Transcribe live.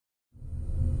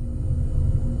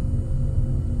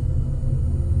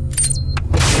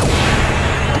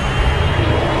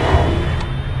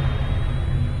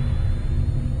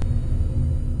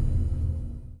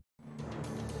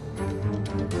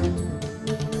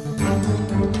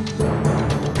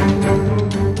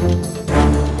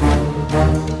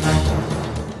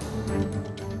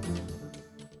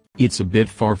It's a bit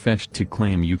far-fetched to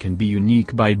claim you can be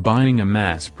unique by buying a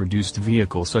mass-produced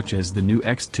vehicle such as the new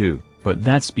X2, but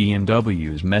that's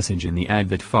BMW's message in the ad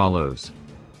that follows.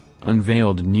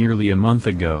 Unveiled nearly a month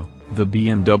ago, the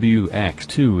BMW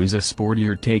X2 is a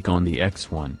sportier take on the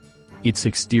X1. Its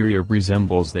exterior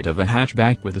resembles that of a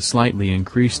hatchback with a slightly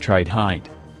increased ride height,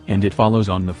 and it follows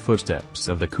on the footsteps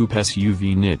of the coupe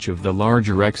SUV niche of the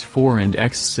larger X4 and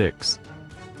X6.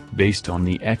 Based on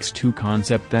the X2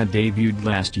 concept that debuted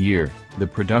last year, the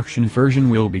production version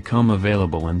will become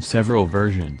available in several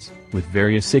versions, with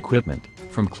various equipment,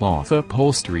 from cloth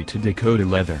upholstery to Dakota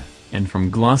leather, and from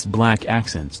gloss black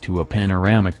accents to a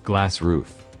panoramic glass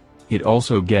roof. It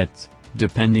also gets,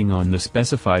 depending on the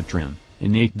specified trim,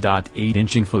 an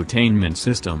 8.8-inch infotainment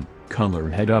system, color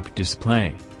head-up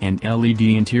display, and LED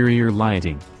interior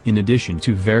lighting, in addition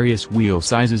to various wheel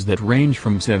sizes that range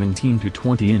from 17 to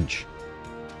 20-inch.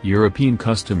 European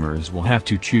customers will have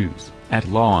to choose, at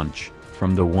launch,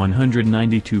 from the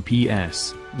 192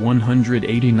 PS,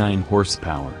 189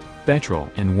 horsepower, petrol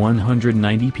and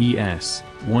 190 PS,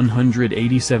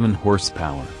 187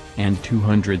 horsepower, and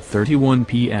 231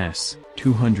 PS,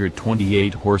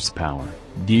 228 horsepower,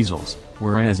 diesels,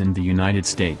 whereas in the United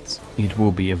States, it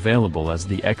will be available as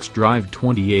the xDrive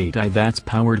 28i that's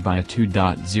powered by a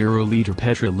 2.0-liter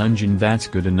petrol engine that's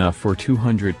good enough for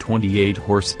 228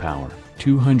 horsepower,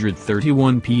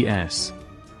 231 PS,